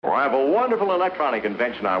Well, I have a wonderful electronic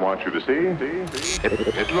invention I want you to see.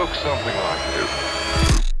 It looks something like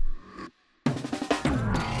this.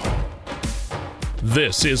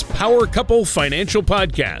 This is Power Couple Financial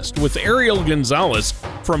Podcast with Ariel Gonzalez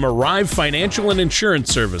from Arrive Financial and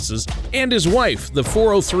Insurance Services and his wife, the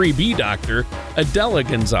 403B doctor, Adela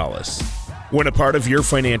Gonzalez. When a part of your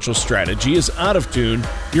financial strategy is out of tune,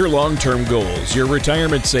 your long-term goals, your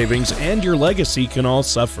retirement savings, and your legacy can all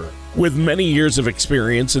suffer. With many years of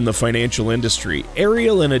experience in the financial industry,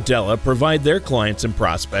 Ariel and Adela provide their clients and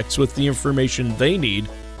prospects with the information they need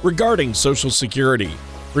regarding Social Security,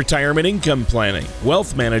 retirement income planning,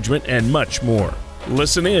 wealth management, and much more.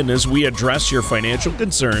 Listen in as we address your financial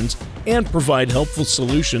concerns and provide helpful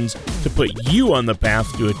solutions to put you on the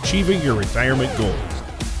path to achieving your retirement goals.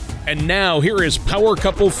 And now, here is Power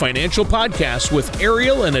Couple Financial Podcast with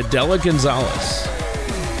Ariel and Adela Gonzalez.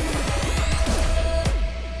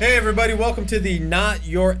 Hey everybody, welcome to the Not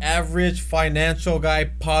Your Average Financial Guy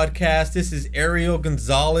podcast. This is Ariel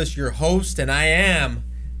Gonzalez, your host, and I am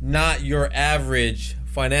not your average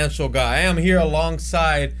financial guy. I am here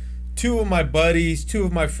alongside two of my buddies, two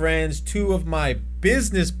of my friends, two of my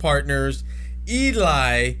business partners,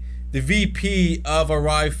 Eli, the VP of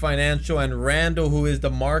Arrive Financial, and Randall, who is the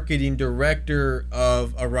marketing director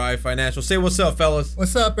of Arrive Financial. Say what's up, fellas.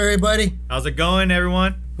 What's up, everybody? How's it going,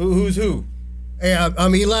 everyone? Who's who? Hey,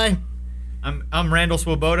 I'm Eli. I'm Randall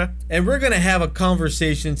Swoboda. And we're going to have a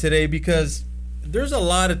conversation today because there's a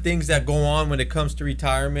lot of things that go on when it comes to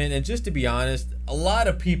retirement. And just to be honest, a lot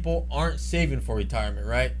of people aren't saving for retirement,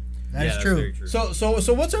 right? That is true. Very true.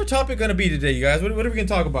 So what's our topic going to be today, you guys? What are we going to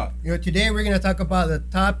talk about? Today we're going to talk about the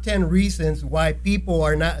top 10 reasons why people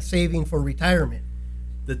are not saving for retirement.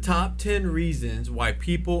 The top 10 reasons why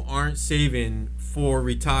people aren't saving for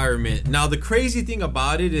retirement. Now, the crazy thing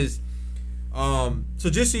about it is, so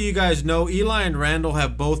just so you guys know, Eli and Randall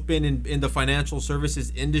have both been in the financial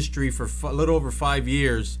services industry for a little over 5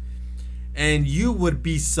 years. And you would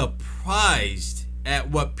be surprised at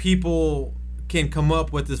what people can come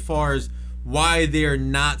up with as far as why they're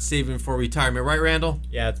not saving for retirement. Right, Randall?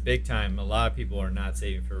 Yeah, it's big time. A lot of people are not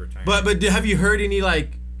saving for retirement. But have you heard any,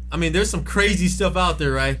 there's some crazy stuff out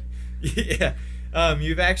there, right? Yeah.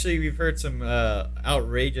 We've heard some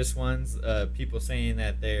outrageous ones. People saying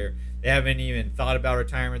that they haven't even thought about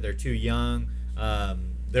retirement. They're too young.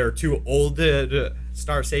 They're too old to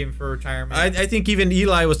start saving for retirement. I think even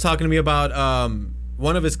Eli was talking to me about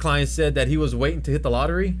one of his clients said that he was waiting to hit the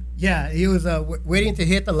lottery. Yeah, he was waiting to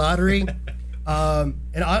hit the lottery. And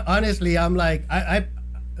honestly, I'm like, I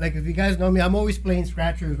if you guys know me, I'm always playing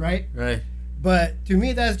scratchers, right? Right. But to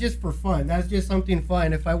me, that's just for fun. That's just something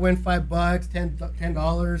fun. If I win $5,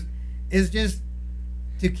 $10, it's just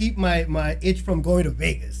to keep my itch from going to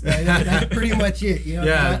Vegas. That's pretty much it. You know,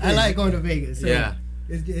 yeah, I like going to Vegas. So yeah,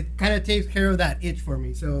 it kind of takes care of that itch for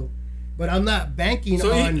me. So, but I'm not banking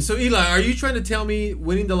on. So Eli, are you trying to tell me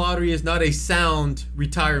winning the lottery is not a sound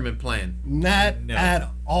retirement plan? Not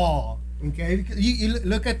at all. Okay, because you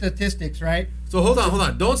look at the statistics, right? So hold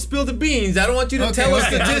on. Don't spill the beans. I don't want you to tell us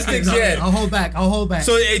statistics yet. I'll hold back.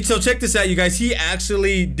 So check this out, you guys. He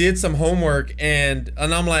actually did some homework, and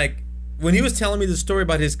I'm like, when he was telling me the story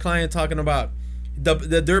about his client talking about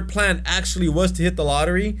their plan actually was to hit the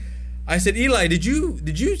lottery, I said, Eli, did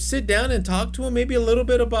you sit down and talk to him maybe a little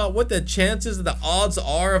bit about what the chances, the odds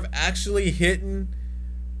are of actually hitting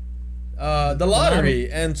the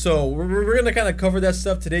lottery? And so we're going to kind of cover that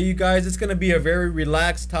stuff today, you guys. It's going to be a very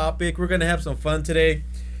relaxed topic. We're going to have some fun today,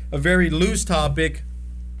 a very loose topic.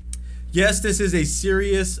 Yes, this is a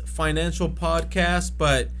serious financial podcast,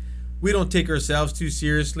 but we don't take ourselves too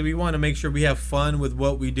seriously. We want to make sure we have fun with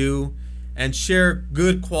what we do and share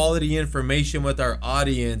good quality information with our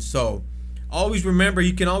audience. So always remember,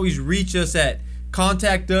 you can always reach us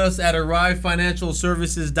contact us at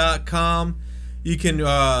arrivefinancialservices.com. You can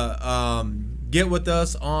get with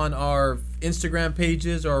us on our Instagram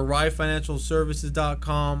pages or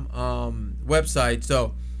arrivefinancialservices.com website.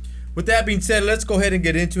 So with that being said, let's go ahead and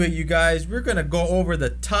get into it, you guys. We're going to go over the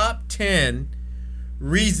top 10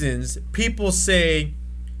 reasons people say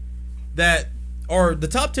that, or the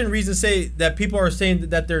top 10 reasons say that people are saying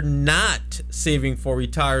that they're not saving for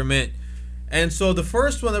retirement. And so the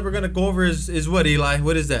first one that we're going to go over is what, Eli?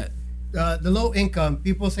 What is that? The low income,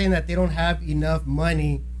 people saying that they don't have enough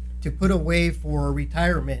money to put away for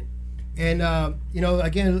retirement. And,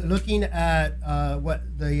 again, looking at what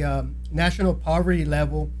the national poverty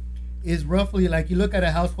level is roughly, like you look at a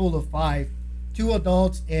household of 5, 2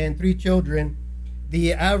 adults and 3 children,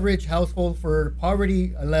 the average household for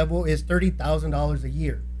poverty level is $30,000 a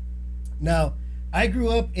year. Now, I grew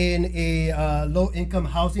up in a low-income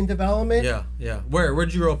housing development. Yeah.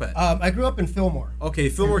 Where'd you grow up at? I grew up in Fillmore. Okay,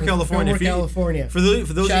 Fillmore, California. Fillmore, California. For those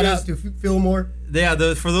Shout of you guys, out to Fillmore. Yeah,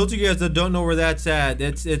 for those of you guys that don't know where that's at,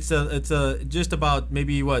 it's just about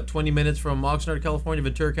maybe 20 minutes from Oxnard, California,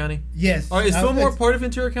 Ventura County. Yes. Or is Fillmore part of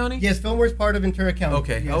Ventura County? Yes, Fillmore is part of Ventura County.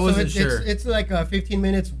 Okay, yeah, I wasn't sure. It's like 15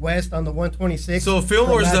 minutes west on the 126. So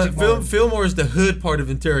Fillmore's the hood part of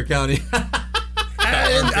Ventura County.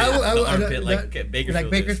 Like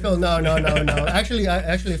Bakersfield. No.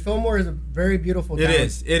 Actually, Fillmore is a very beautiful town.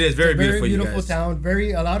 It is very beautiful. Very beautiful town.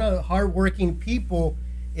 A lot of hardworking people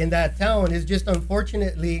in that town. Is just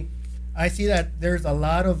unfortunately, I see that there's a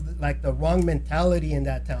lot of like the wrong mentality in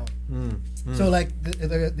that town. So like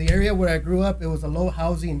the area where I grew up, it was a low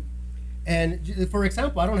housing, and for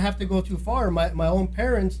example, I don't have to go too far. My own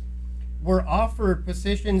parents were offered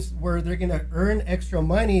positions where they're going to earn extra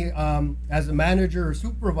money as a manager or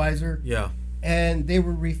supervisor. Yeah. And they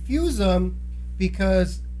would refuse them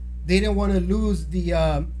because they didn't want to lose the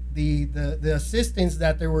assistance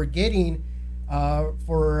that they were getting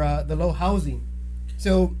for the low housing.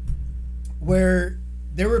 So where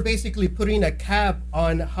they were basically putting a cap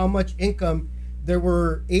on how much income they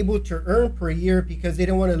were able to earn per year because they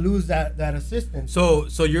didn't want to lose that assistance. So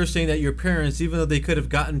you're saying that your parents, even though they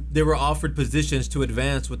were offered positions to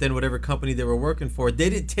advance within whatever company they were working for, they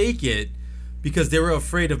didn't take it because they were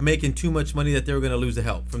afraid of making too much money that they were going to lose the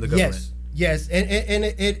help from the government. Yes, and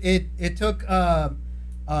it took a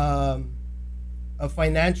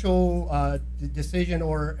financial decision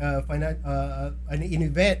or an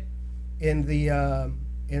event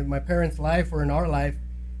in my parents' life or in our life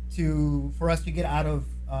for us to get out of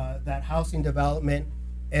that housing development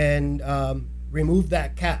and remove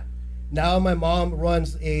that cap. Now my mom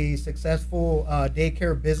runs a successful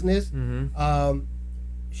daycare business. Mm-hmm.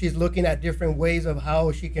 She's looking at different ways of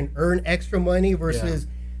how she can earn extra money versus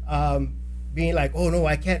being like, oh no,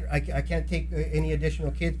 I can't take any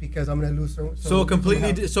additional kids because I'm going to lose.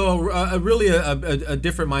 Really a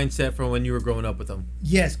different mindset from when you were growing up with them.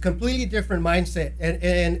 Yes, completely different mindset,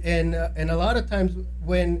 and a lot of times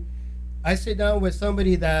when I sit down with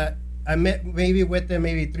somebody that I met with them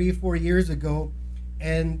 3-4 years ago,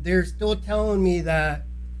 and they're still telling me that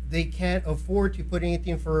they can't afford to put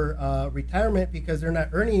anything for retirement because they're not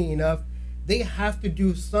earning enough, they have to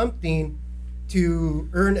do something to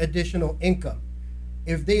earn additional income.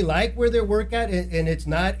 If they like where they work at and it's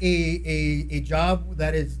not a job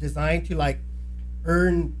that is designed to like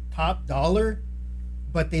earn top dollar,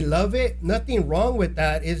 but they love it, nothing wrong with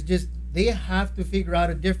that. It's just they have to figure out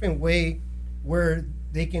a different way where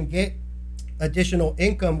they can get additional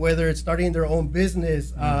income, whether it's starting their own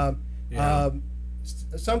business,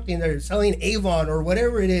 something they're selling Avon or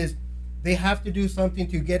whatever it is. They have to do something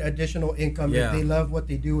to get additional income if they love what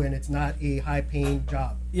they do and it's not a high-paying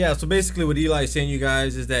job. Yeah, so basically what Eli's saying, you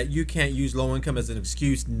guys, is that you can't use low income as an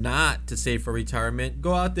excuse not to save for retirement.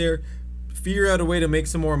 Go out there, figure out a way to make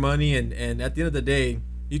some more money, and at the end of the day,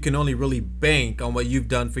 you can only really bank on what you've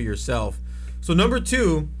done for yourself. So number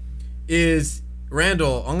 2 is,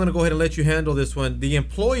 Randall, I'm going to go ahead and let you handle this one. The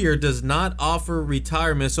employer does not offer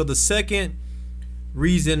retirement. So the second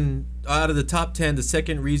reason out of the top 10, the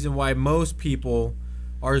second reason why most people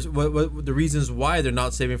are, what the reasons why they're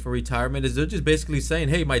not saving for retirement is they're just basically saying,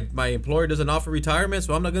 hey, my employer doesn't offer retirement,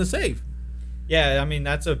 so I'm not going to save. Yeah, I mean,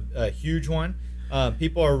 that's a huge one.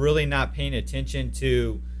 People are really not paying attention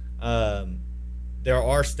to there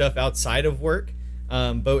are stuff outside of work.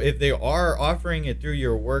 But if they are offering it through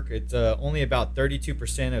your work, it's only about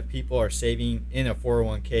 32% of people are saving in a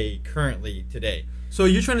 401k currently today. So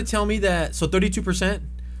you're trying to tell me that, so 32%?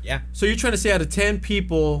 Yeah. So you're trying to say out of 10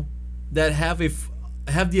 people that have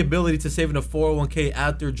the ability to save in a 401k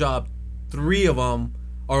at their job, 3 of them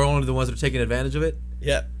are only the ones that are taking advantage of it?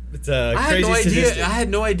 Yeah. It's a crazy statistic. I had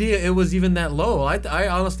no idea it was even that low. I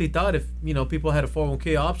honestly thought if people had a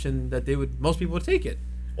 401k option that most people would take it.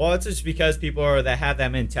 Well, it's just because people that have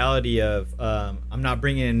that mentality of I'm not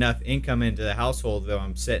bringing enough income into the household, though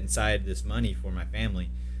I'm setting aside this money for my family.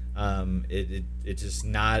 It's just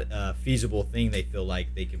not a feasible thing. They feel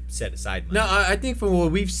like they can set aside money. No, I think from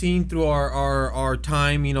what we've seen through our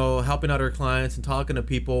time, helping out our clients and talking to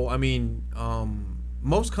people, I mean,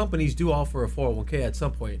 most companies do offer a 401k at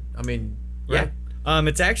some point. I mean, right? Yeah.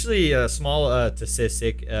 It's actually a small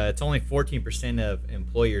statistic. It's only 14% of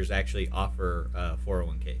employers actually offer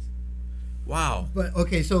 401ks. Wow. But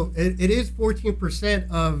okay, so it is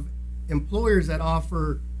 14% of employers that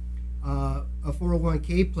offer a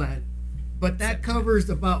 401k plan, but that covers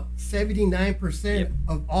about 79%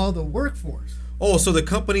 of all the workforce. Oh, so the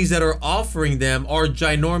companies that are offering them are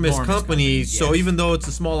ginormous companies. So yes. even though it's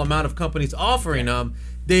a small amount of companies offering them,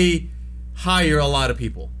 they hire a lot of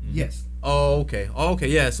people. Yes. Oh, okay. Oh, okay.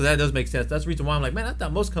 Yeah. So that does make sense. That's the reason why I'm like, man, I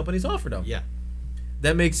thought most companies offered them. Yeah.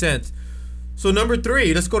 That makes sense. So number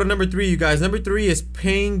 3, let's go to number 3, you guys. Number 3 is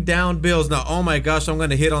paying down bills. Now, oh my gosh, I'm going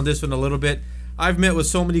to hit on this one a little bit. I've met with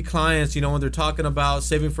so many clients, when they're talking about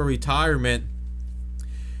saving for retirement.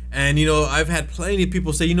 And, I've had plenty of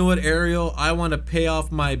people say, you know what, Ariel, I want to pay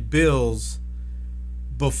off my bills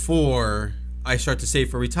before I start to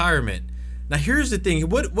save for retirement. Now, here's the thing.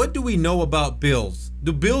 What do we know about bills?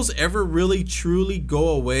 Do bills ever really, truly go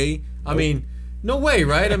away? I mean, no way,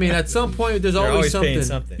 right? I mean, at some point, there's always paying something.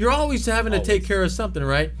 something. You're always having to take care of something,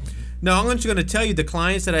 right? Now, I'm just going to tell you the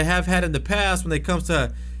clients that I have had in the past when it comes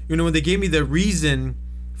to, when they gave me the reason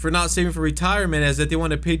for not saving for retirement is that they want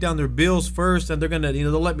to pay down their bills first, and they're going to,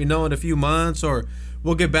 they'll let me know in a few months, or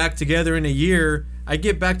we'll get back together in a year. I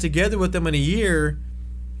get back together with them in a year,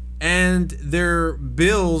 and their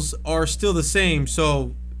bills are still the same.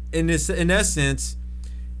 So, in essence,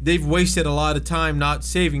 they've wasted a lot of time not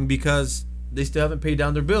saving because they still haven't paid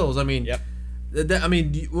down their bills. I mean, Yep.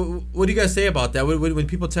 What do you guys say about that? When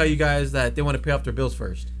people tell you guys that they want to pay off their bills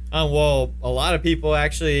first? Well, a lot of people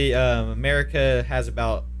actually, America has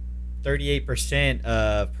about 38%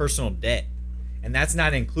 of personal debt, and that's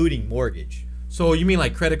not including mortgage. So you mean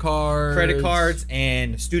like credit cards? Credit cards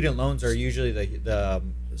and student loans are usually the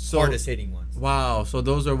hardest hitting ones. Wow. So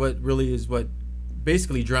those are what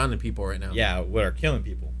basically drowning people right now. Yeah, what are killing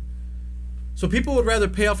people. So people would rather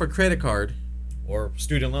pay off a credit card Or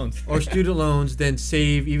student loans. or student loans than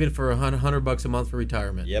save even for $100 a month for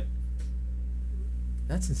retirement. Yep.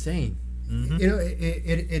 That's insane. Mm-hmm.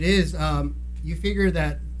 It is. You figure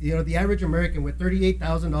that the average American with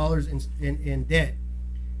 $38,000 in debt,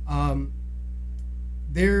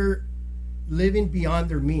 they're living beyond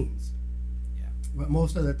their means. Yeah. But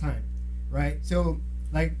most of the time, right? So,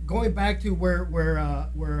 like going back to where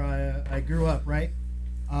I grew up, right?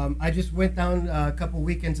 I just went down a couple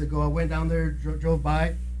weekends ago. I went down there, drove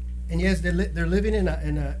by, and yes, they're living in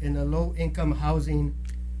a low income housing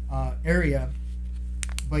area.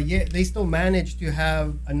 But yet they still manage to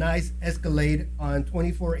have a nice Escalade on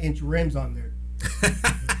 24-inch rims on there,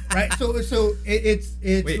 right? So it's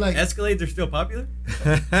Wait, like Escalades are still popular?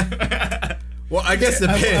 Well, I guess it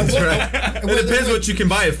depends, right? It depends what you can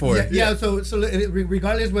buy it for. Yeah. So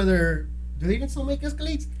regardless whether do they even still make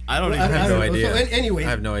Escalades? I don't I even have no know. idea. So anyway, I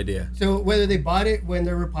have no idea. So whether they bought it when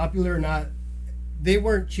they were popular or not, they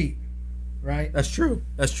weren't cheap, right? That's true.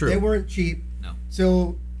 That's true. They weren't cheap. No.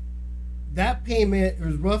 So that payment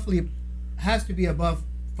has to be above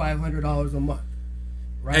 $500 a month,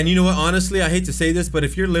 right? And you know what? Honestly, I hate to say this, but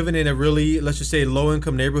if you're living in a really, let's just say,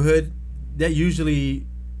 low-income neighborhood, that usually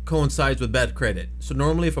coincides with bad credit. So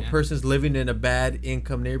normally, if a person's living in a bad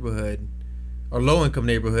income neighborhood or low-income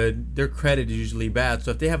neighborhood, their credit is usually bad.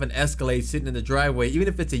 So if they have an Escalade sitting in the driveway, even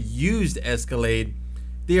if it's a used Escalade,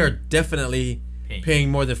 they are definitely paying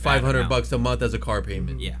more than $500 a month as a car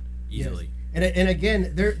payment. Yeah, easily. Yes. And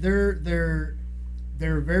again, they're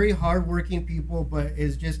very hardworking people, but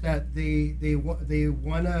it's just that they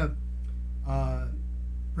want to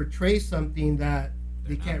portray something that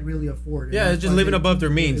they can't really afford. Yeah, it's just living above their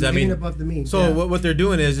means. Living above the means. So yeah. what they're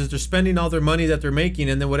doing is they're spending all their money that they're making,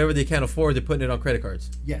 and then whatever they can't afford, they're putting it on credit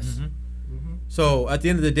cards. Yes. Mm-hmm. So at the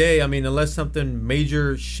end of the day, I mean, unless something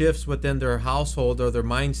major shifts within their household or their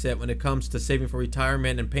mindset when it comes to saving for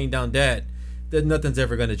retirement and paying down debt, then nothing's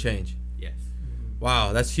ever going to change. Yes.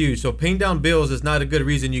 Wow, that's huge. So paying down bills is not a good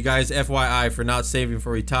reason, you guys, FYI, for not saving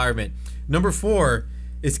for retirement. Number 4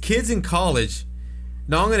 is kids in college.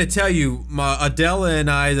 Now I'm going to tell you, Adela and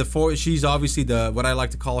I, she's obviously what I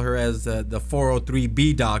like to call her as the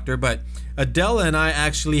 403B doctor, but Adela and I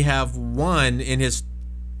actually have one in his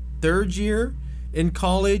 3rd year in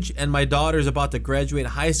college, and my daughter's about to graduate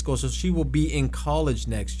high school, so she will be in college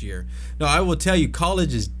next year. Now I will tell you,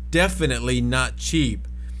 college is definitely not cheap.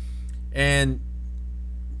 And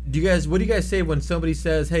what do you guys say when somebody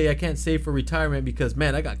says, hey, I can't save for retirement because,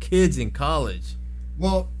 man, I got kids in college?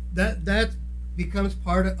 Well, that becomes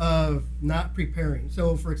part of not preparing.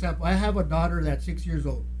 So, for example, I have a daughter that's 6 years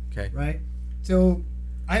old. Okay. Right? So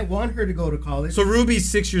I want her to go to college. So Ruby's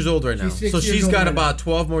 6 years old right now. She's 6 So years she's old got right about now.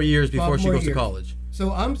 12 more years before 12 she more goes to years. college.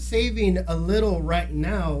 So I'm saving a little right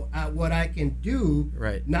now at what I can do,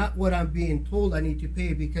 Right. not what I'm being told I need to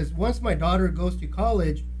pay. Because once my daughter goes to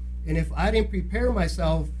college, and if I didn't prepare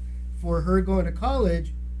myself for her going to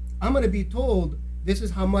college, I'm going to be told this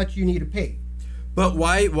is how much you need to pay. But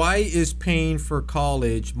why is paying for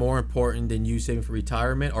college more important than you saving for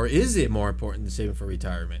retirement, or is it more important than saving for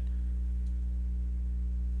retirement?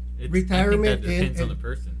 retirement I think that depends on and- the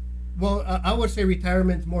person. Well, I would say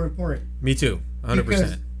retirement's more important. Me too, 100%.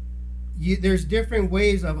 Because there's different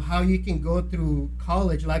ways of how you can go through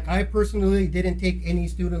college. Like I personally didn't take any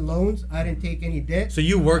student loans. I didn't take any debt. So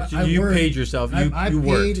you worked, I you worked. paid yourself. You I worked.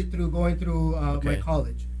 paid through going through my Okay.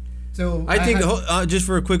 college. So I think had- just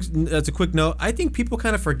for that's a quick note. I think people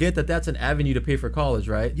kind of forget that that's an avenue to pay for college,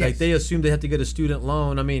 right? Yes. Like they assume they have to get a student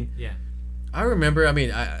loan. I mean, Yeah. I remember. I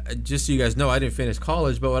mean, just so you guys know, I didn't finish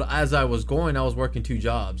college, but as I was going, I was working 2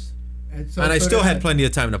 jobs, so- and I so still did had plenty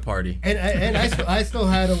of time to party. I still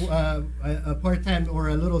had a part-time or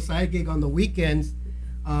a little side gig on the weekends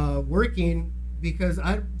working because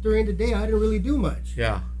during the day I didn't really do much.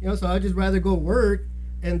 Yeah. So I'd just rather go work,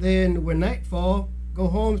 and then when nightfall, go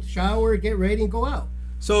home, shower, get ready, and go out.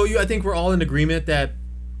 So I think we're all in agreement that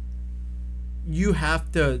you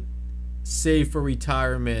have to save for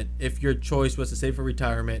retirement if your choice was to save for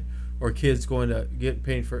retirement or kids going to get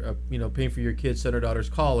paying for paying for your kids' son or daughter's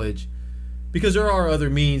college, because there are other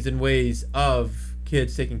means and ways of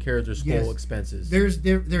kids taking care of their school Yes. expenses. There's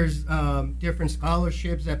different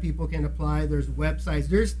scholarships that people can apply. There's websites.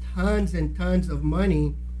 There's tons and tons of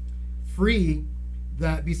money free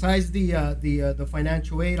that besides the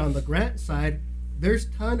financial aid on the grant side, there's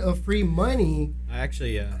ton of free money I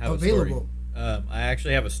actually have available. a story. I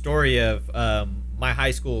actually have a story of my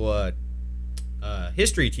high school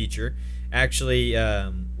history teacher actually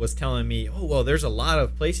was telling me, oh, well, there's a lot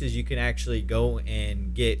of places you can actually go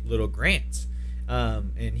and get little grants.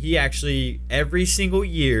 And he actually, every single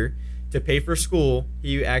year to pay for school,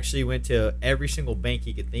 he actually went to every single bank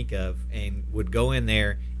he could think of and would go in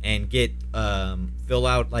there and get fill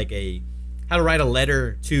out like how to write a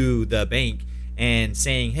letter to the bank and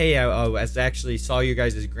saying, hey, I actually saw you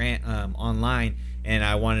guys' grant online and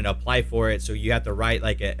I wanted to apply for it. So you have to write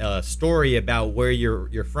like a story about where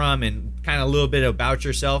you're from and kind of a little bit about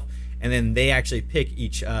yourself, and then they actually pick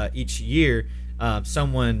each year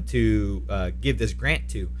someone to give this grant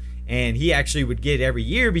to. And he actually would get every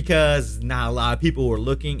year because not a lot of people were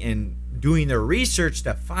looking and doing their research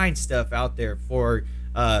to find stuff out there for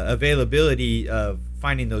availability of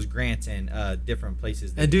finding those grants and different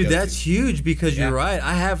places. And dude, that's to. huge because Yeah. you're right.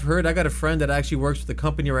 I have heard. I got a friend that actually works with a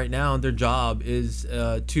company right now, and their job is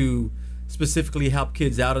to specifically help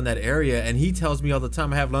kids out in that area. And he tells me all the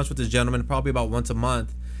time. I have lunch with this gentleman probably about once a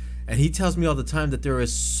month, and he tells me all the time that there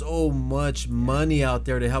is so much money out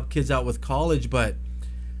there to help kids out with college, but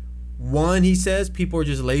one, he says people are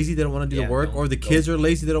just lazy, they don't want to do the work, or the kids are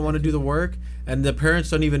lazy, they don't want to do the work, and the parents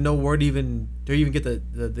don't even know where to even get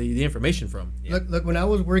the information from. Yeah. Look, when I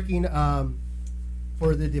was working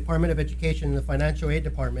for the Department of Education, the financial aid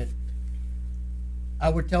department, I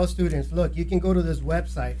would tell students, look, you can go to this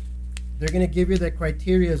website. They're going to give you the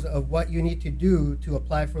criteria of what you need to do to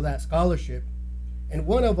apply for that scholarship. And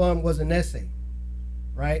one of them was an essay,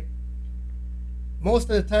 right? Most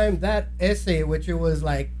of the time, that essay, which it was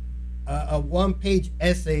like a one-page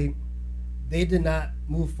essay, they did not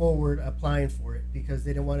move forward applying for it because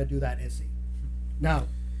they didn't want to do that essay. Now,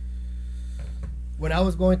 when I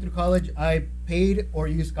was going through college, I paid or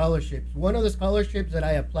used scholarships. One of the scholarships that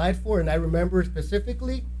I applied for, and I remember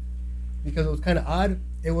specifically because it was kind of odd,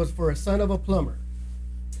 it was for a son of a plumber.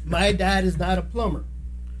 My dad is not a plumber,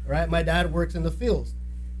 right? My dad works in the fields,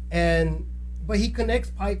 but he connects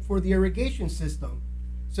pipe for the irrigation system.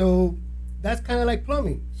 So that's kind of like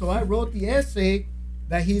plumbing. So I wrote the essay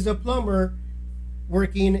that he's a plumber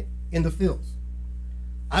working in the fields.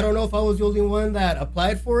 I don't know if I was the only one that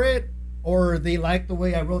applied for it or they liked the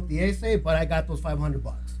way I wrote the essay, but I got those $500.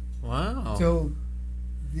 Wow. So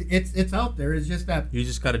it's out there. It's just that You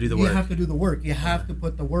just got to do the you work. have to do the work. You have to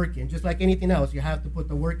put the work in. Just like anything else, you have to put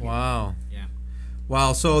the work in. Wow. Yeah.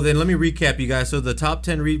 Wow. So then let me recap, you guys. So the top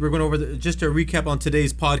 10 we're going over just to recap on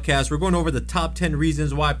today's podcast. We're going over the top 10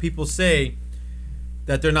 reasons why people say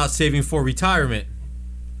that they're not saving for retirement.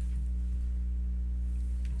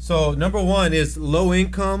 So number 1 is low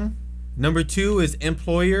income. Number 2 is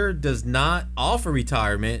employer does not offer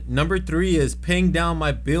retirement. Number 3 is paying down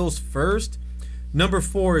my bills first. Number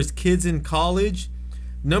 4 is kids in college.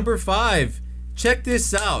 Number 5, check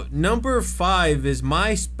this out. Number 5 is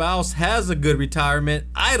my spouse has a good retirement.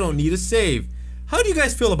 I don't need to save. How do you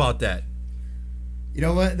guys feel about that? You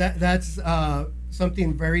know what? That's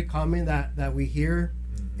something very common that we hear.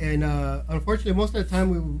 And unfortunately, most of the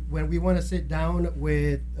time, when we want to sit down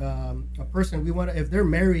with a person, if they're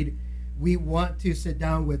married, we want to sit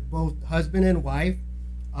down with both husband and wife.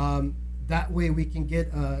 That way, we can get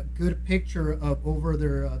a good picture of over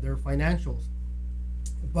their financials.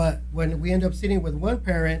 But when we end up sitting with one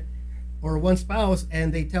parent or one spouse,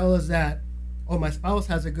 and they tell us that, oh, my spouse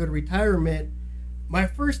has a good retirement, my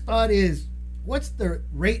first thought is, what's the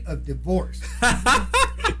rate of divorce?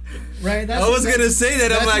 Right. I was gonna say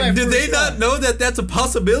that. I'm that's my like, did they first not thought. know that that's a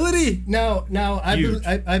possibility? Now, Huge.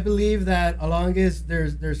 I believe that as long as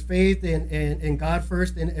there's faith in God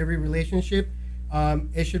first in every relationship,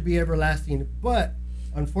 it should be everlasting. But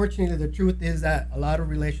unfortunately, the truth is that a lot of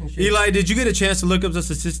relationships. Eli, did you get a chance to look up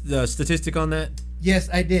the statistic on that? Yes,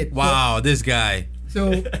 I did. Wow, this guy.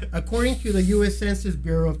 So, according to the U.S. Census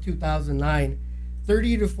Bureau of 2009,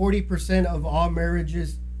 30 to 40% of all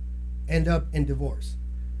marriages end up in divorce.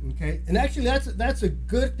 Okay, and actually, that's a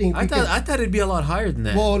good thing. I thought it'd be a lot higher than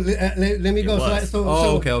that. Well, let me go. was.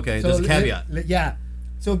 Okay. There's a caveat. Yeah.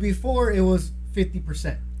 So before it was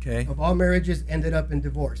 50%. Okay. Of all marriages ended up in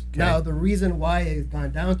divorce. Okay. Now the reason why it's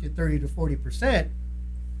gone down to 30 to 40%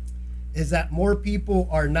 is that more people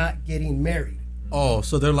are not getting married. Oh,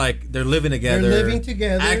 so they're living together. They're living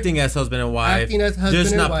together, acting as husband and wife. acting as husband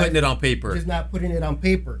just and not wife, putting it on paper. Just not putting it on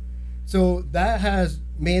paper. So that has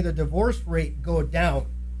made the divorce rate go down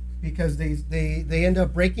because they end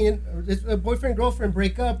up breaking. It's a boyfriend girlfriend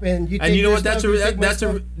break up, and you. And you know your what? That's stuff, you take my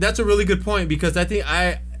stuff. that's a really good point, because I think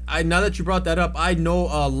I now that you brought that up, I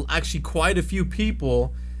know actually quite a few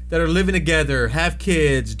people that are living together, have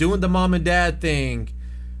kids, doing the mom and dad thing.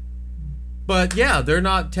 But yeah, they're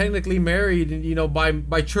not technically married,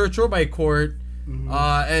 by church or by court,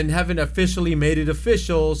 and haven't officially made it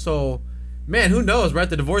official. So, man, who knows, right?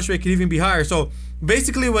 The divorce rate could even be higher. So,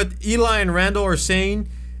 basically, what Eli and Randall are saying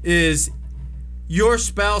is, your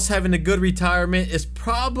spouse having a good retirement is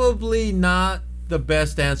probably not the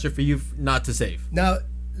best answer for you not to save. Now,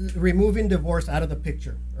 removing divorce out of the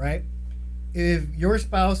picture, right? If your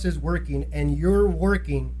spouse is working and you're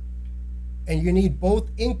working, and you need both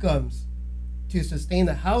incomes to sustain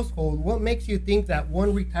the household, what makes you think that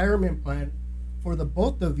one retirement plan for the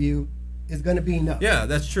both of you is going to be enough? Yeah,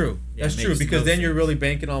 that's true. Yeah, That's it true, makes because no then you're sense. really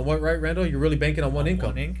banking on what, right, Randall? You're really banking on one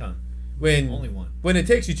income. One income. When Only one. When it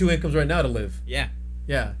takes you two incomes right now to live. Yeah.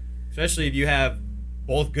 Yeah. Especially if you have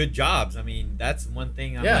both good jobs. I mean, that's one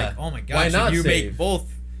thing I'm Yeah. like, oh my Why gosh, not if you save? make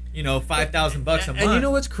both, $5,000 a month. And you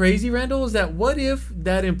know what's crazy, Randall, is that what if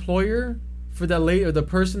that employer for that lady or the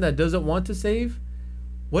person that doesn't want to save,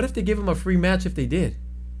 what if they give them a free match if they did?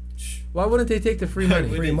 Why wouldn't they take the free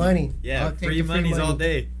money? Free money. Yeah, I'll take free the free money's money. all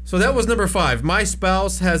day. So that was number 5. My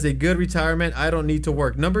spouse has a good retirement. I don't need to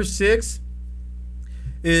work. Number 6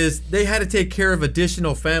 is they had to take care of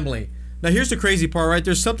additional family. Now here's the crazy part, right?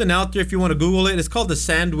 There's something out there if you want to Google it. It's called the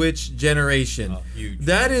sandwich generation. Oh, huge.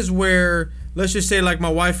 That is where, let's just say, like my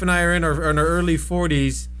wife and I are in our early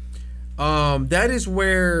 40s. That is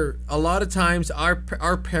where a lot of times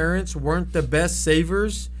our parents weren't the best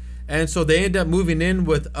savers, and so they end up moving in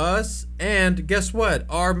with us. And guess what?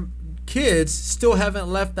 Our kids still haven't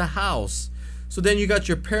left the house. So then you got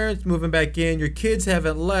your parents moving back in. Your kids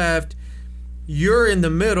haven't left. You're in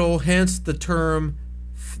the middle, hence the term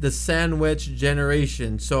the sandwich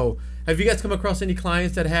generation. So have you guys come across any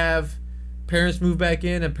clients that have parents move back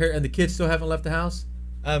in and the kids still haven't left the house?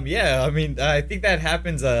 Yeah, I mean, I think that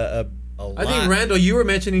happens a lot. I think, Randall, you were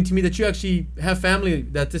mentioning to me that you actually have family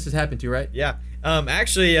that this has happened to, right? Yeah.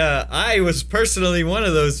 Actually, I was personally one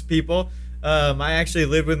of those people. I actually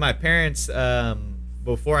lived with my parents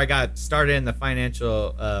before I got started in the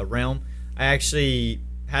financial realm. I actually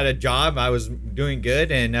had a job. I was doing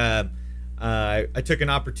good, and I took an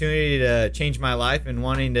opportunity to change my life and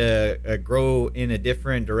wanting to grow in a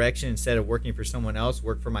different direction instead of working for someone else,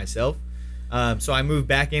 work for myself. So I moved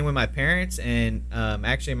back in with my parents, and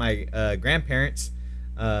actually my grandparents.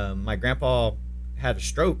 My grandpa had a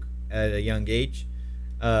stroke at a young age.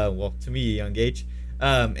 Well, to me, a young age.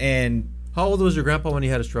 And How old was your grandpa when he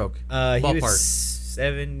had a stroke? he Ballpark. was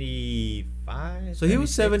 75. So he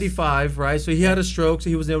was 76. 75, right? So he had a stroke, so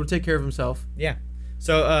he was able to take care of himself. Yeah.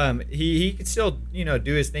 So he could still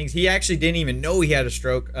do his things. He actually didn't even know he had a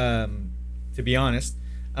stroke, to be honest.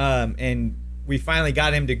 And we finally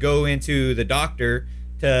got him to go into the doctor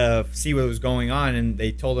to see what was going on, and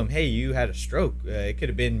they told him, "Hey, you had a stroke. It could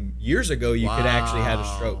have been years ago. You could actually had a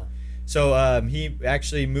stroke." So he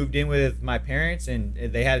actually moved in with my parents, and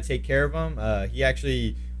they had to take care of him.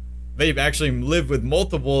 They've actually lived with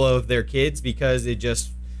multiple of their kids because it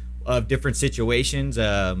just of different situations,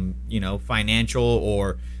 financial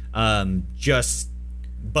or just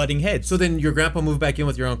butting heads. So then your grandpa moved back in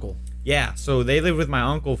with your uncle. Yeah, so they lived with my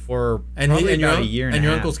uncle for And probably your, about a year and and a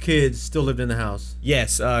your half. uncle's kids still lived in the house.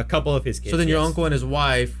 Yes, a couple of his kids. So then your yes. uncle and his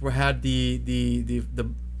wife had the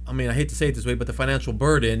I mean, I hate to say it this way, but the financial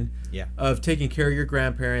burden Yeah. of taking care of your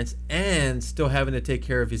grandparents and still having to take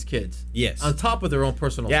care of his kids. Yes. On top of their own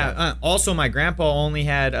personal stuff. Yeah. Also, my grandpa only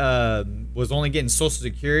had was only getting Social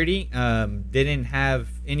Security, didn't have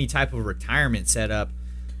any type of retirement set up.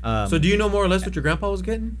 So do you know more or less what your grandpa was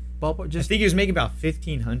getting? Ballpark, I just think he was making about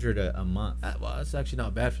 $1,500 a month. well, that's actually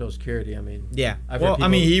not bad for Social Security. I mean, Yeah. I've Well, heard I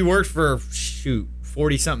mean, people- he worked for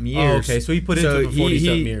 40-something years. Oh, okay, so he put into it for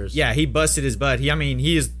 40-something years. Yeah, he busted his butt.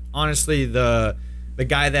 He is honestly the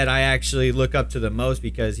guy that I actually look up to the most,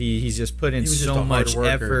 because he's just put in He was just so a hard much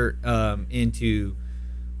worker. effort into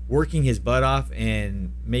working his butt off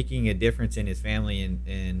and making a difference in his family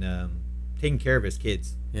and taking care of his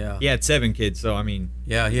kids. Yeah. He had 7 kids, so I mean.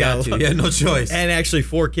 Yeah, he got had a to. lot- He had no choice. And actually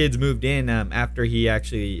 4 kids moved in after he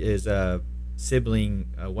actually his sibling,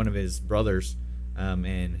 one of his brothers,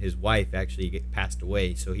 and his wife actually passed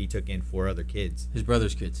away, so he took in 4 other kids. His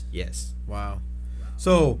brother's kids. Yes. Wow.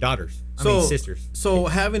 So Daughters. Sisters. So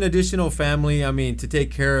having additional family, I mean, to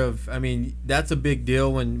take care of, I mean, that's a big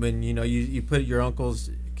deal when you know you put your uncle's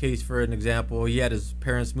case for an example. He had his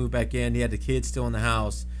parents move back in. He had the kids still in the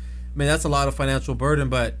house. I mean, that's a lot of financial burden.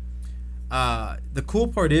 But the cool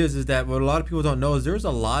part is that what a lot of people don't know is there's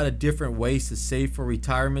a lot of different ways to save for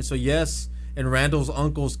retirement. So yes, in Randall's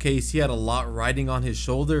uncle's case, he had a lot riding on his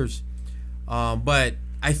shoulders. But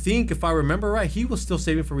I think if I remember right, he was still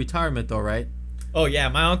saving for retirement though, right? Oh yeah,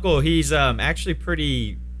 my uncle, he's actually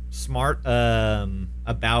pretty smart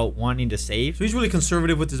about wanting to save. So he's really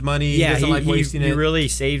conservative with his money. Yeah, he doesn't like wasting he it. really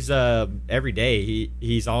saves every day.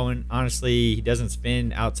 He's honestly, he doesn't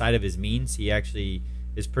spend outside of his means. He actually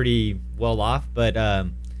is pretty well off, but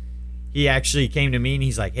he actually came to me and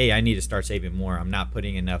he's like, "Hey, I need to start saving more. I'm not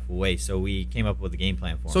putting enough away." So we came up with a game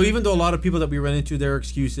plan for him. So even though a lot of people that we run into, their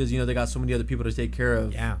excuses, you know, they got so many other people to take care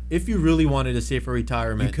of. Yeah. If you really wanted to save for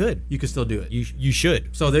retirement, you could still do it. you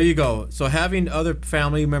should. So there you go. So having other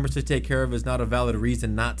family members to take care of is not a valid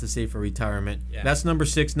reason not to save for retirement. Yeah. That's number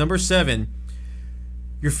 6. Number 7,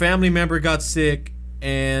 your family member got sick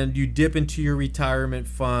and you dip into your retirement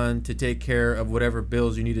fund to take care of whatever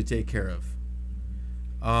bills you need to take care of.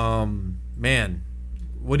 Man,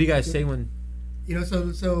 what do you guys say when? You know,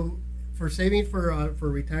 so for saving for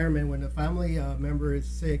retirement, when a family member is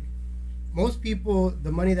sick, most people,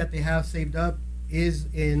 the money that they have saved up is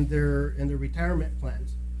in their retirement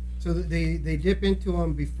plans. So they dip into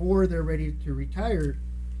them before they're ready to retire.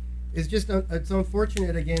 It's just it's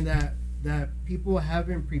unfortunate again that people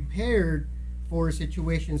haven't prepared for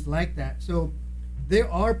situations like that. So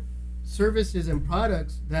there are services and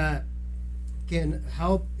products that can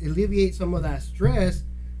help alleviate some of that stress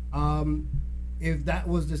if that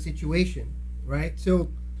was the situation, right? So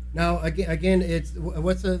now again it's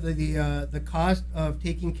what's the cost of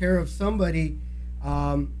taking care of somebody,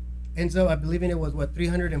 and so I believe it was what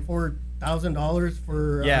 $304,000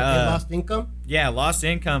 for lost income. Yeah, lost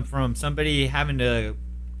income from somebody having to,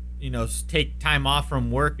 take time off from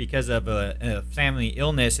work because of a family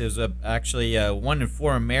illness. Is actually 1 in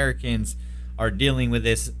 4 Americans are dealing with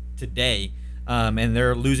this today, and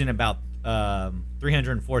they're losing about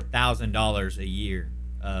 $304,000 a year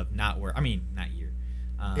of not work. I mean, not year.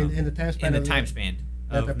 In the time span. In the time span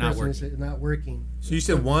that the of not person working. is not working. So you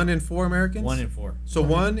said 1 in 4 Americans? 1 in 4. So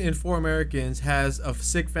 1 in 4 Americans has a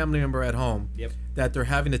sick family member at home. Yep. That they're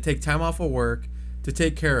having to take time off of work to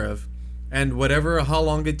take care of, and how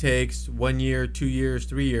long it takes, 1 year, 2 years,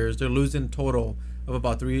 3 years, they're losing a total of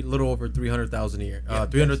about little over $300,000 a year.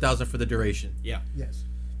 $300,000 for the duration. Yeah. Yes.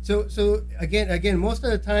 So again, most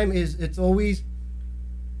of the time it's always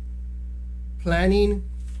planning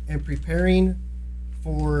and preparing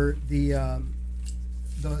for the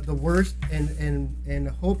worst and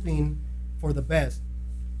hoping for the best.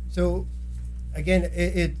 So again,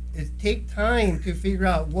 it take time to figure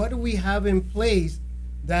out what do we have in place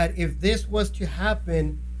that if this was to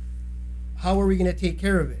happen, how are we going to take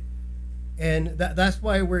care of it? And that's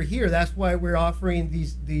why we're here. That's why we're offering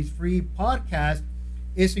these free podcasts,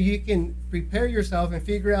 is so you can prepare yourself and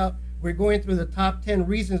figure out. We're going through the top 10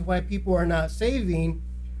 reasons why people are not saving.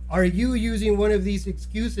 Are you using one of these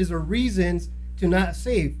excuses or reasons to not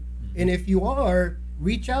save? And if you are,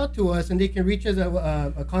 reach out to us, and they can reach us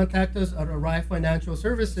contact us at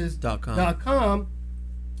ArriveFinancialServices.com,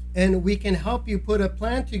 and we can help you put a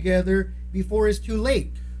plan together before it's too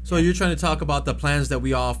late. So you're trying to talk about the plans that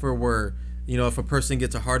we offer where, if a person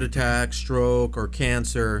gets a heart attack, stroke, or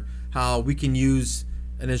cancer, how we can use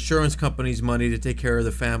an insurance company's money to take care of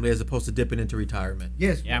the family as opposed to dipping into retirement.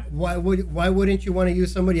 Yes. Yeah. Why wouldn't you want to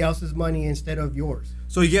use somebody else's money instead of yours?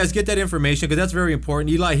 So you guys get that information because that's very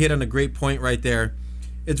important. Eli hit on a great point right there.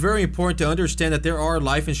 It's very important to understand that there are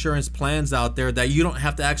life insurance plans out there that you don't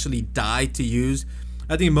have to actually die to use.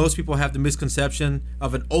 I think most people have the misconception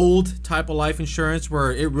of an old type of life insurance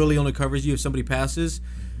where it really only covers you if somebody passes.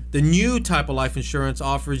 The new type of life insurance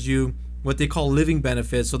offers you what they call living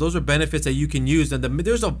benefits. So those are benefits that you can use, and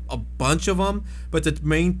there's a bunch of them, but the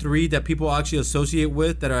main three that people actually associate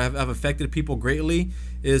with that have affected people greatly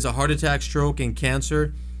is a heart attack, stroke, and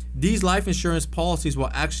cancer. These life insurance policies will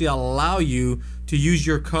actually allow you to use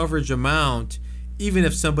your coverage amount even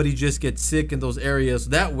if somebody just gets sick in those areas.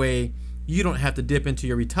 That way, you don't have to dip into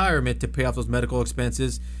your retirement to pay off those medical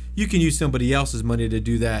expenses. You can use somebody else's money to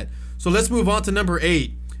do that. So let's move on to number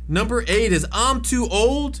 8. Number 8 is I'm too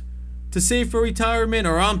old to save for retirement,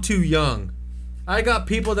 or I'm too young. I got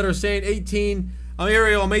people that are saying 18.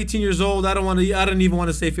 Ariel, I'm 18 years old. I don't even want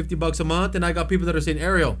to save $50 a month. And I got people that are saying,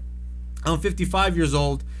 Ariel, I'm 55 years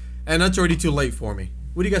old, and that's already too late for me.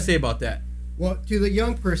 What do you guys say about that? Well, to the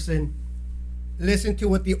young person, listen to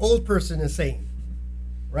what the old person is saying,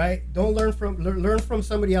 right? Don't learn from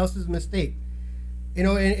somebody else's mistake. You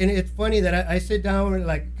know, and it's funny that I sit down and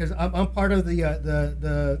like, because I'm part of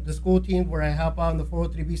the school team where I help out in the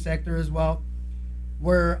 403B sector as well,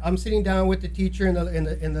 where I'm sitting down with the teacher in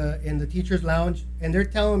the teacher's lounge, and they're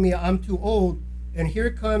telling me I'm too old, and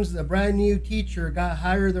here comes the brand new teacher, got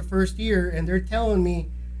hired the first year, and they're telling me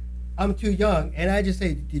I'm too young, and I just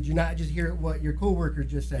say, did you not just hear what your coworker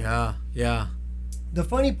just said? Yeah. The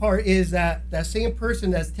funny part is that same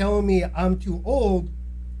person that's telling me I'm too old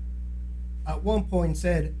at one point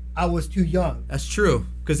said I was too young. That's true,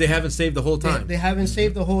 because they haven't saved the whole time. They haven't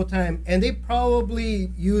saved the whole time, and they probably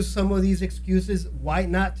use some of these excuses why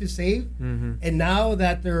not to save. And now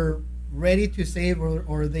that they're ready to save,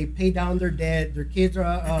 or they pay down their debt, their kids are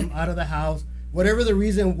out of the house, whatever the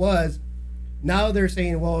reason was, now they're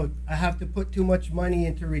saying, well, I have to put too much money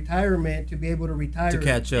into retirement to be able to retire. To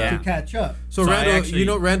catch up. To catch up. So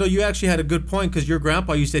Randall, Randall, you actually had a good point, because your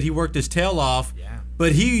grandpa, you said he worked his tail off. Yeah.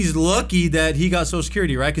 But he's lucky that he got Social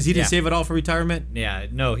Security, right? Because he didn't save it all for retirement. Yeah,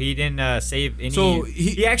 no, he didn't save any. So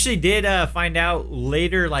he actually did find out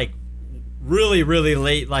later, like really, really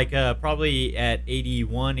late, like probably at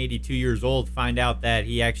 81, 82 years old, find out that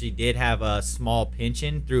he actually did have a small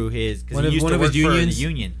pension through his, because he used to work for the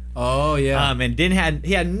union. Oh yeah. And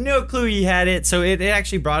he had no clue he had it. So it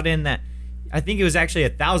actually brought in that. I think it was actually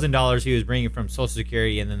 $1,000 he was bringing from Social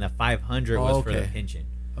Security, and then the $500 was for the pension.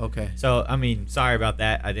 Okay. So I mean, sorry about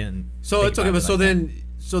that. I didn't. So it's okay, but so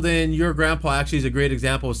then your grandpa actually is a great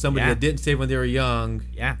example of somebody that didn't save when they were young.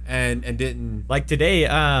 Yeah. And didn't. Like today,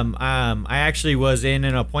 I actually was in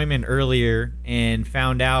an appointment earlier and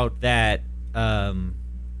found out that one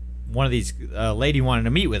of these lady wanted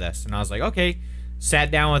to meet with us, and I was like, okay.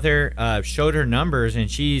 Sat down with her, showed her numbers, and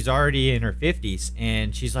she's already in her 50s,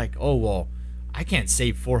 and she's like, oh well, I can't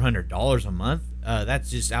save $400 a month.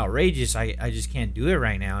 That's just outrageous. I just can't do it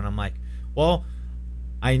right now. And I'm like, well,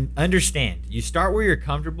 I understand. You start where you're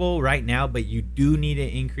comfortable right now, but you do need to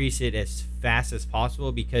increase it as fast as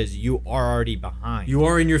possible, because you are already behind. You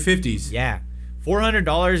are in your 50s. Yeah.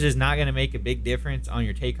 $400 is not going to make a big difference on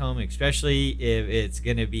your take home, especially if it's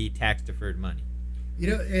going to be tax deferred money. You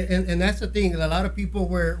know, and that's the thing. A lot of people,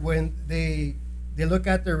 when they look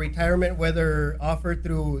at their retirement, whether offered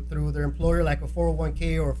through their employer, like a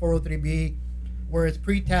 401k or a 403b, where it's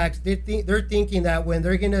pre-tax, they're thinking that when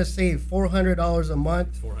they're going to save $400 a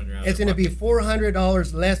month, it's going to be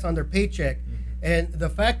 $400 less on their paycheck. And the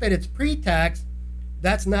fact that it's pre-tax,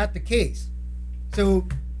 that's not the case. So,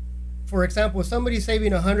 for example, if somebody's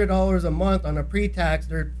saving $100 a month on a pre-tax,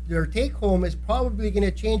 their take-home is probably going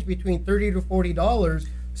to change between $30 to $40,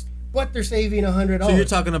 but they're saving $100. So you're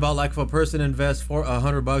talking about, like, if a person invests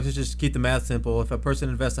 $100, let's just keep the math simple. If a person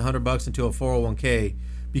invests $100 into a 401k,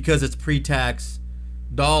 because it's pre-tax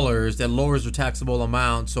dollars, that lowers their taxable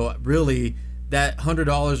amount. So really, that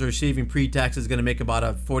 $100 they're saving pre-tax is going to make about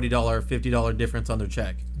a $40, $50 difference on their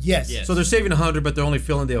check. Yes. So they're saving $100, but they're only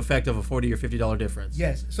feeling the effect of a $40 or $50 difference.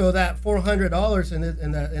 Yes. So that $400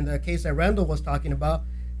 in the case that Randall was talking about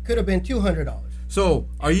could have been $200. So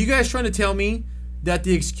are you guys trying to tell me that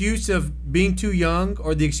the excuse of being too young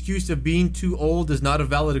or the excuse of being too old is not a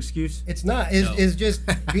valid excuse? It's not. It's just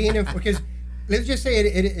being in, because let's just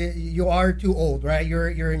say you are too old, right?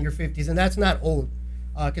 You're in your 50s, and that's not old,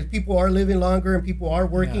 because people are living longer and people are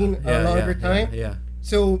working a longer time. Yeah.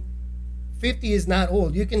 So 50 is not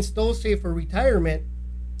old. You can still save for retirement,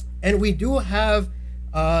 and we do have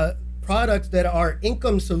products that are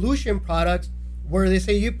income solution products, where they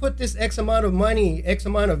say you put this X amount of money, X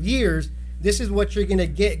amount of years, this is what you're going to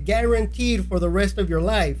get guaranteed for the rest of your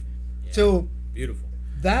life. Yeah. So beautiful.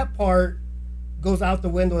 That part goes out the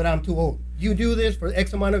window that I'm too old. You do this for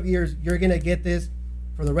X amount of years, you're going to get this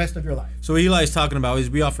for the rest of your life. So what Eli's talking about is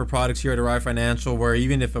we offer products here at Arrive Financial where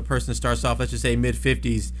even if a person starts off, let's just say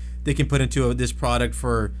mid-50s, they can put into this product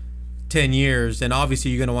for 10 years. And obviously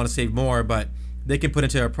you're going to want to save more, but they can put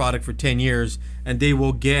into a product for 10 years, and they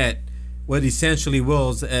will get what essentially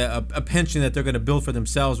was a pension that they're going to build for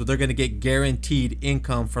themselves, where they're going to get guaranteed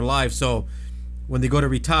income for life. So when they go to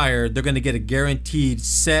retire, they're going to get a guaranteed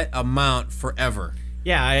set amount forever.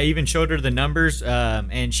 Yeah, I even showed her the numbers,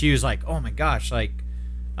 and she was like, "Oh my gosh!" Like,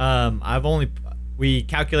 we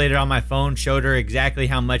calculated on my phone, showed her exactly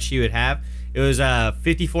how much she would have. It was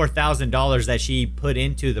 $54,000 that she put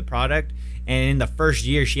into the product, and in the first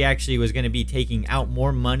year, she actually was going to be taking out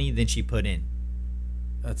more money than she put in.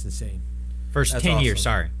 That's insane. First That's 10 awesome. years,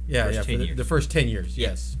 sorry. Yeah, First yeah, 10 for years. the first 10 years,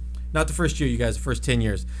 yes. Not the first year, you guys, the first 10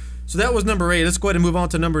 years. So that was number 8. Let's go ahead and move on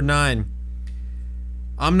to number 9.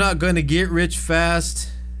 I'm not going to get rich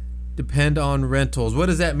fast, depend on rentals. What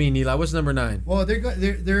does that mean, Eli? What's number 9? Well,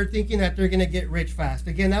 they're thinking that they're gonna get rich fast.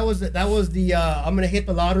 Again, that was the I'm gonna hit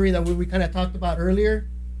the lottery that we kind of talked about earlier.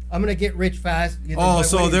 I'm gonna get rich fast. Oh,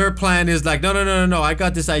 so their plan is like, no. I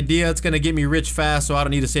got this idea. It's going to get me rich fast, so I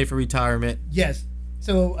don't need to save for retirement. Yes.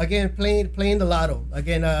 So again, playing the lotto.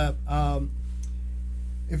 Again,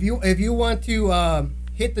 if you want to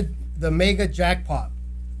hit the mega jackpot,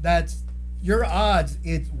 that's your odds.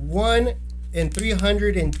 It's 1 in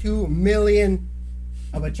 302 million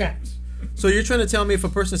of a chance. So you're trying to tell me if a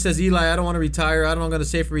person says, Eli, I don't want to retire, I'm going to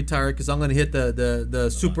save for retire because I'm going to hit the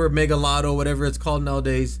super mega lotto, whatever it's called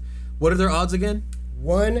nowadays. What are their odds again?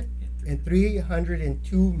 1 in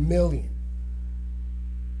 302 million.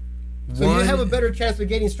 So you have a better chance of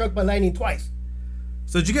getting struck by lightning twice.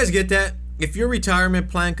 So did you guys get that? If your retirement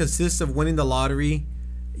plan consists of winning the lottery,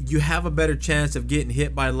 you have a better chance of getting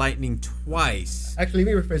hit by lightning twice. Actually,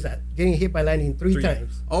 let me rephrase that. Getting hit by lightning three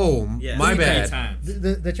times. Oh, Yeah, my 3 bad. times.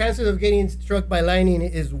 The chances of getting struck by lightning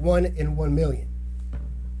is 1 in 1 million.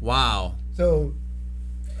 Wow. So,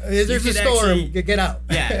 if there's a could storm, actually- get out.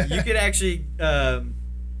 Yeah, you could actually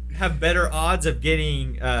have better odds of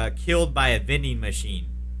getting killed by a vending machine.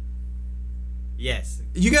 Yes.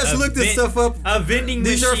 You guys looked this stuff up. A vending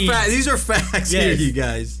These machine. these are facts here, Yes. you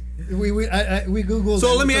guys. We Googled.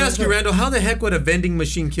 So let me ask you, Randall, how the heck would a vending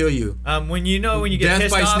machine kill you? When you get Death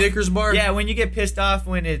pissed by off. Snickers bar? Yeah, when you get pissed off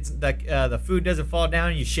when it's the food doesn't fall down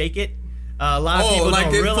and you shake it. A lot of people like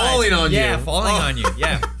don't it realize. falling on you. Yeah, falling Oh. on you.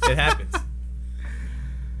 Yeah, it happens.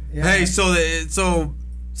 Yeah. Hey, so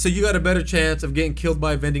you got a better chance of getting killed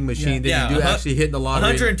by a vending machine Yeah, than you do actually hitting the lottery.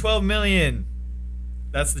 112 million.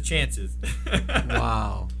 That's the chances.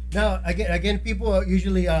 Wow. Now, again, people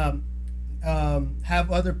usually have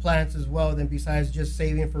other plans as well than besides just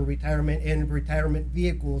saving for retirement and retirement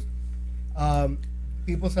vehicles.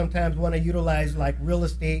 People sometimes want to utilize like real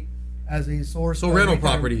estate as a source. So of rental retirement-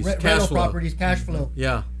 properties, cash rental flow. properties, cash flow.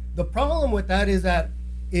 Yeah. The problem with that is that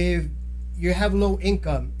if you have low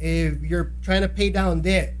income, if you're trying to pay down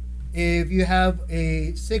debt, if you have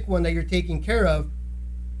a sick one that you're taking care of,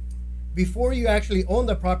 before you actually own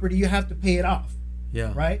the property, you have to pay it off,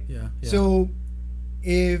 Yeah. right? Yeah. So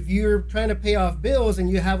if you're trying to pay off bills and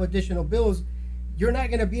you have additional bills, you're not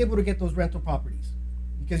going to be able to get those rental properties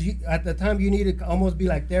because at the time you need to almost be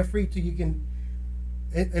like debt free till you can.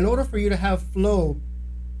 In order for you to have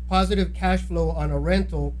positive cash flow on a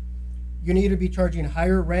rental, you need to be charging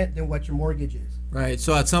higher rent than what your mortgage is. Right.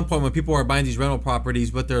 So at some point when people are buying these rental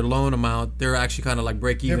properties with their loan amount, they're actually kind of like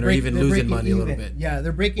break even or even they're losing breaking money a little even. bit. Yeah,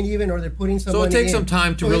 they're breaking even or they're putting some So it money takes in. some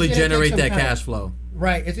time to So really it's gonna take generate some that time. cash flow.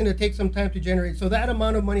 Right. It's going to take some time to generate. So that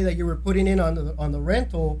amount of money that you were putting in on the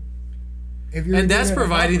rental, if you're And that's doing it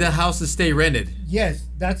providing properly- the houses stay rented. Yes,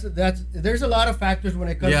 that's there's a lot of factors when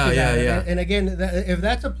it comes Yeah, to that. yeah, yeah. And again, if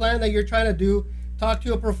that's a plan that you're trying to do, talk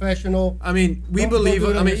to a professional. I mean, we Don't believe. do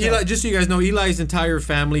it I on mean, yourself. Eli. Just so you guys know, Eli's entire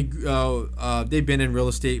family, they've been in real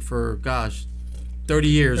estate for 30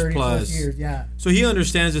 years 30 plus. years, yeah. So he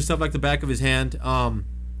understands this stuff like the back of his hand.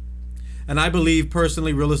 And I believe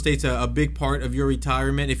personally, real estate's a big part of your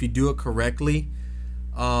retirement if you do it correctly.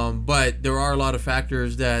 But there are a lot of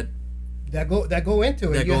factors that. That go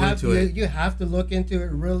into it. That You go have into it. You have to look into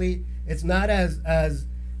it really. It's not as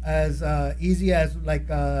easy as like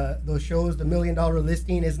those shows, the $1 Million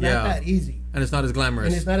Listing. It's not Yeah. that easy, And it's not as glamorous.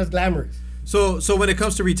 and it's not as glamorous. So when it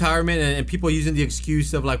comes to retirement and people using the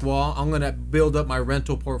excuse of like, well, I'm gonna build up my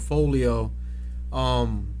rental portfolio,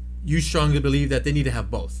 you strongly believe that they need to have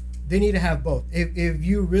both. They need to have both. If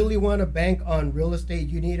you really want to bank on real estate,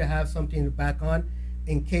 you need to have something to back on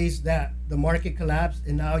in case that the market collapsed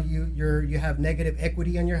and now you have negative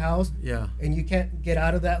equity on your house. Yeah. And you can't get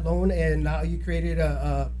out of that loan, and now you created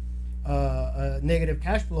a negative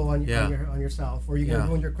cash flow on yourself, or you're gonna Yeah.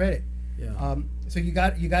 ruin your credit. Yeah. So you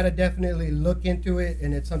got to definitely look into it,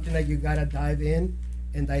 and it's something that you got to dive in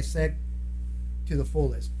and dissect to the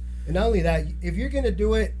fullest. And not only that, if you're gonna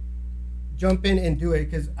do it, jump in and do it,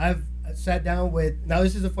 because sat down with. Now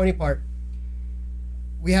this is the funny part.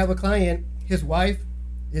 We have a client. His wife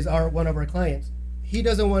is one of our clients. He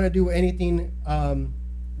doesn't want to do anything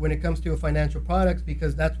when it comes to financial products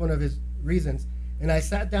because that's one of his reasons. And I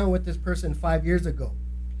sat down with this person 5 years ago.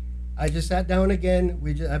 I just sat down again.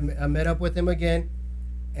 I met up with him again,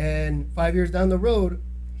 and 5 years down the road,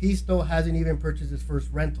 he still hasn't even purchased his first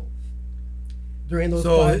rental. During those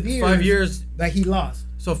 5 years, 5 years that he lost.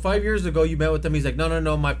 So 5 years ago, you met with him. He's like,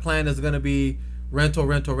 no. My plan is gonna be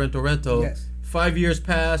rental. Yes. 5 years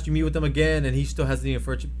passed. You meet with him again, and he still hasn't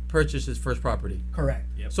even purchased his first property. Correct.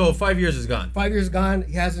 Yep. So 5 years is gone. 5 years gone.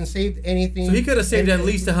 He hasn't saved anything. So he could have saved at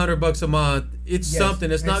least $100 a month. It's Yes, something.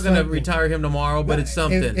 It's not it's gonna something. retire him tomorrow, but it's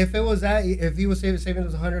something. If it was that, if he was saving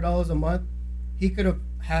us $100 a month, he could have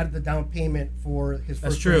had the down payment for his first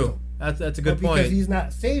That's true. rental. That's a But good because point. he's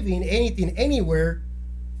not saving anything anywhere,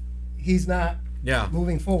 he's not Yeah.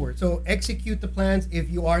 moving forward. So execute the plans if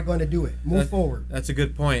you are going to do it. Move forward. That's a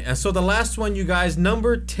good point. And so the last one, you guys,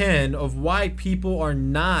 number 10 of why people are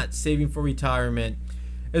not saving for retirement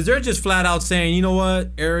is they're just flat out saying, you know what,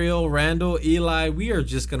 Ariel, Randall, Eli, we are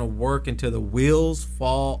just going to work until the wheels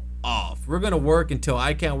fall off. We're going to work until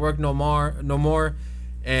I can't work no more,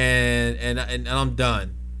 and I'm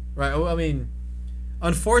done. Right? I mean,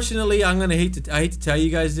 unfortunately, I hate to tell you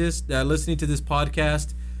guys this, listening to this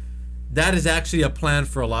podcast, that is actually a plan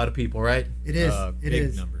for a lot of people, right? It is. It Big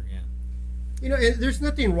is. number, yeah. You know, there's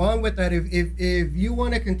nothing wrong with that. If you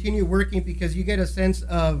want to continue working because you get a sense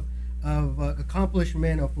of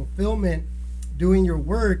accomplishment, of fulfillment, doing your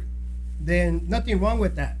work, then nothing wrong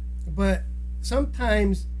with that. But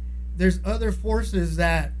sometimes there's other forces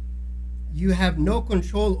that you have no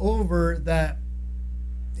control over that,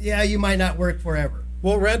 yeah, you might not work forever.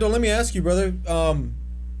 Well, Randall, let me ask you, brother.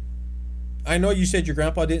 I know you said your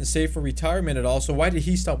grandpa didn't save for retirement at all, so why did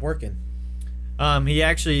he stop working? He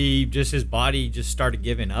actually his body just started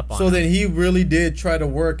giving up on So him. then he really did try to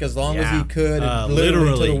work as long as he Yeah. could, and literally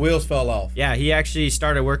until the wheels fell off. Yeah, he actually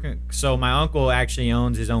started working. So my uncle actually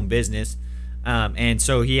owns his own business, and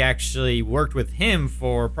so he actually worked with him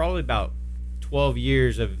for probably about 12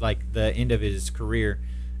 years of like the end of his career,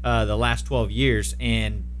 the last 12 years,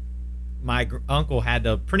 and my uncle had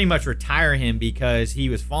to pretty much retire him because he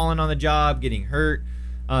was falling on the job, getting hurt.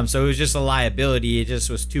 So it was just a liability. It just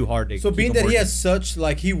was too hard to. So keep being him that he working. has such,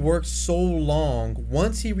 like, he worked so long,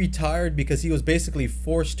 once he retired because he was basically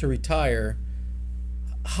forced to retire,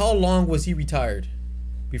 how long was he retired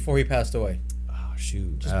before he passed away? Oh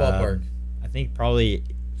shoot, Just ballpark. I think probably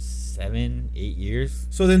 7-8 years.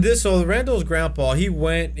 So Randall's grandpa, he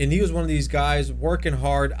went and he was one of these guys working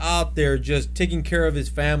hard out there, just taking care of his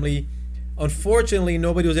family. Unfortunately,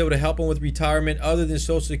 nobody was able to help him with retirement other than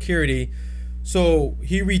Social Security. So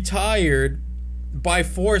he retired by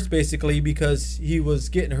force, basically, because he was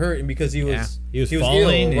getting hurt and because he was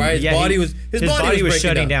falling, ill, right? and, His body was breaking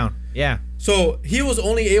shutting down. Yeah. So he was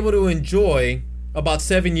only able to enjoy about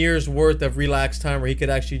 7 years worth of relaxed time where he could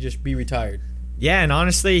actually just be retired. Yeah, and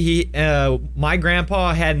honestly, my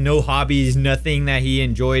grandpa had no hobbies, nothing that he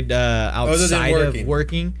enjoyed outside of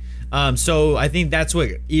working. So I think that's what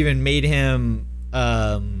even made him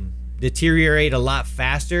deteriorate a lot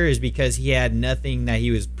faster, is because he had nothing that he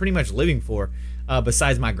was pretty much living for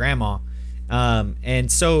besides my grandma.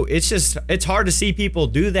 And so it's hard to see people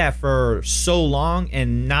do that for so long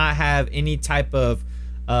and not have any type of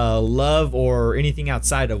love or anything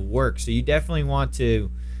outside of work. So you definitely want to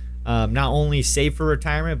not only save for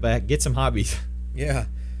retirement, but get some hobbies.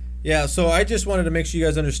 Yeah, so I just wanted to make sure you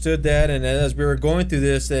guys understood that, and as we were going through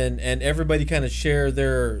this, and everybody kind of share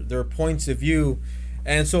their points of view.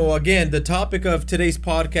 And so again, the topic of today's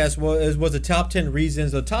podcast was the top 10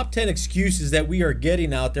 reasons, the top 10 excuses that we are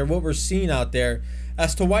getting out there, what we're seeing out there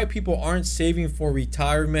as to why people aren't saving for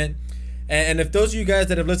retirement. And if those of you guys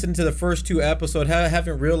that have listened to the first 2 episodes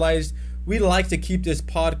haven't realized, we like to keep this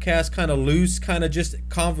podcast kind of loose, kind of just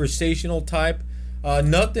conversational type.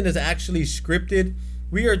 Nothing is actually scripted.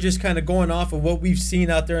 We are just kind of going off of what we've seen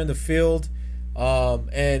out there in the field,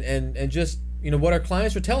 and just, you know, what our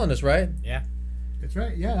clients are telling us, right? Yeah. That's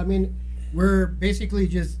right. Yeah. I mean, we're basically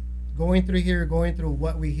just going through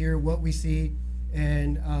what we hear, what we see,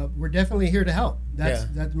 and we're definitely here to help. That's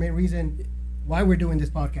the main reason why we're doing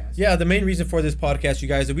this podcast. Yeah, the main reason for this podcast, you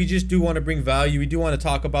guys, is we just do want to bring value. We do want to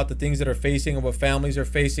talk about the things that are facing and what families are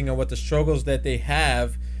facing and what the struggles that they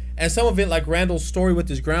have. And some of it, like Randall's story with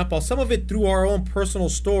his grandpa, some of it through our own personal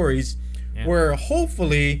stories, where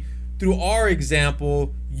hopefully through our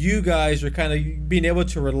example, you guys are kind of being able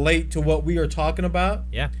to relate to what we are talking about.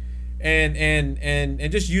 Yeah. And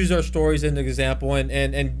just use our stories as an example,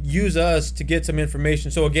 and use us to get some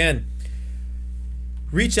information. So again,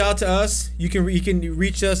 reach out to us. You can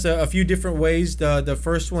reach us a few different ways. The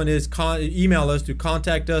first one is email us to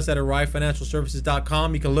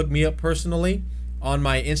contactus@arrivefinancialservices.com. You can look me up personally on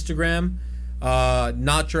my Instagram,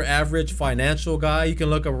 Not Your Average Financial Guy. You can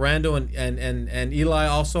look up Randall and Eli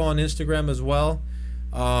also on Instagram as well.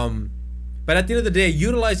 But at the end of the day,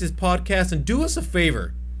 utilize this podcast and do us a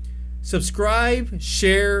favor. Subscribe,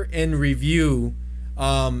 share, and review.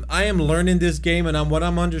 I am learning this game, and what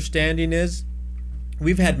I'm understanding is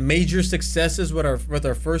we've had major successes with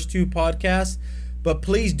our first 2 podcasts, but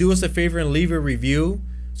please do us a favor and leave a review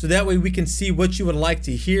so that way we can see what you would like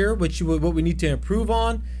to hear, what we need to improve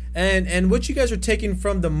on, and what you guys are taking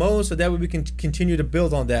from the most, so that way we can continue to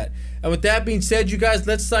build on that. And with that being said, you guys,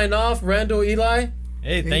 let's sign off. Randall, Eli.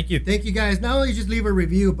 Hey, thank you. Thank you guys. Not only just leave a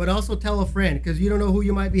review, but also tell a friend, because you don't know who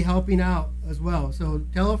you might be helping out as well. So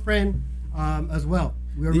tell a friend as well.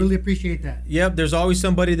 We really appreciate that. Yep, there's always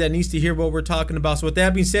somebody that needs to hear what we're talking about. So with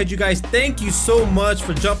that being said, you guys, thank you so much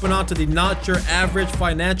for jumping onto the Not Your Average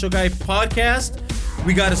Financial Guy podcast.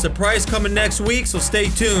 We got a surprise coming next week, so stay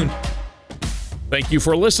tuned. Thank you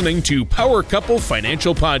for listening to Power Couple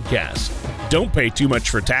Financial Podcast. Don't pay too much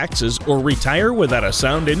for taxes or retire without a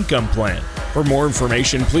sound income plan. For more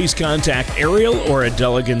information, please contact Ariel or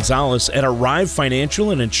Adela Gonzalez at Arrive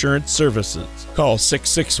Financial and Insurance Services. Call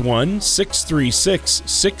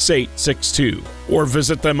 661-636-6862 or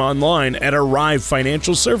visit them online at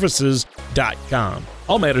arrivefinancialservices.com.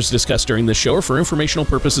 All matters discussed during this show are for informational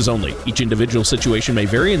purposes only. Each individual situation may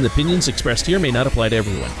vary, and the opinions expressed here may not apply to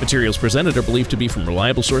everyone. Materials presented are believed to be from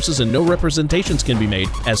reliable sources, and no representations can be made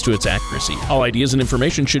as to its accuracy. All ideas and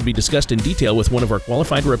information should be discussed in detail with one of our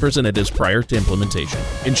qualified representatives prior to implementation.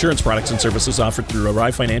 Insurance products and services offered through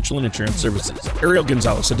Arrive Financial and Insurance Services. Ariel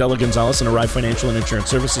Gonzalez, Adela Gonzalez, and Arrive Financial and Insurance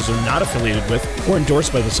Services are not affiliated with or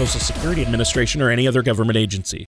endorsed by the Social Security Administration or any other government agency.